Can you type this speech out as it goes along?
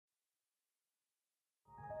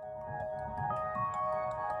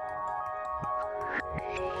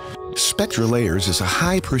SpectraLayers is a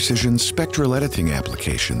high-precision spectral editing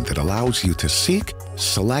application that allows you to seek,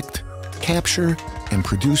 select, capture, and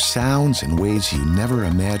produce sounds in ways you never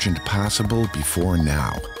imagined possible before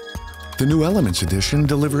now. The new Elements edition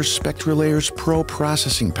delivers SpectraLayers Pro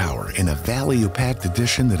processing power in a value-packed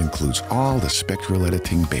edition that includes all the spectral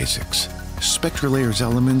editing basics. SpectraLayers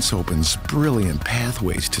Elements opens brilliant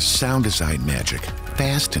pathways to sound design magic,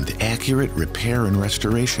 fast and accurate repair and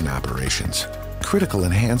restoration operations, critical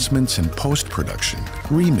enhancements in post-production,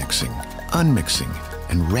 remixing, unmixing,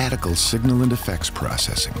 and radical signal and effects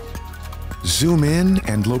processing. Zoom in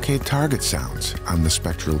and locate target sounds on the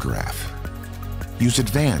spectral graph. Use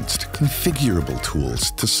advanced, configurable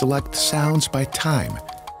tools to select sounds by time,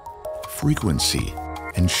 frequency,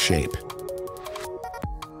 and shape.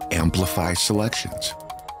 Amplify selections.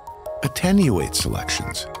 Attenuate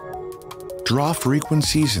selections. Draw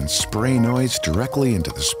frequencies and spray noise directly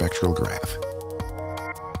into the spectral graph.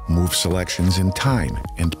 Move selections in time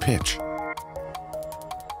and pitch.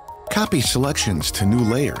 Copy selections to new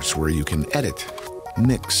layers where you can edit,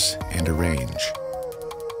 mix, and arrange.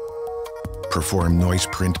 Perform noise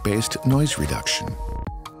print-based noise reduction.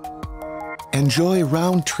 Enjoy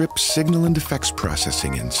round-trip signal and effects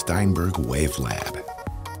processing in Steinberg Wavelab.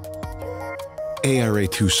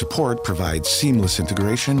 ARA2 support provides seamless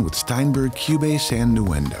integration with Steinberg Cubase and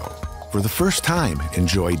Nuendo. For the first time,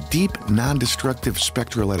 enjoy deep, non-destructive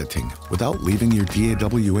spectral editing without leaving your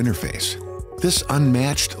DAW interface. This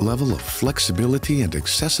unmatched level of flexibility and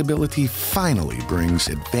accessibility finally brings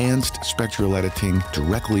advanced spectral editing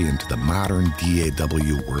directly into the modern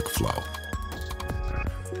DAW workflow.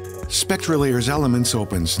 SpectraLayers Elements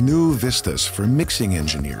opens new vistas for mixing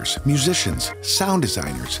engineers, musicians, sound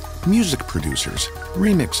designers, music producers,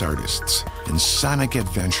 remix artists, and sonic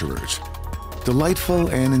adventurers. Delightful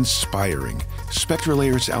and inspiring,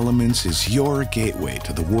 SpectraLayers Elements is your gateway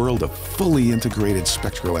to the world of fully integrated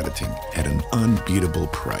spectral editing at an unbeatable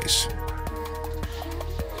price.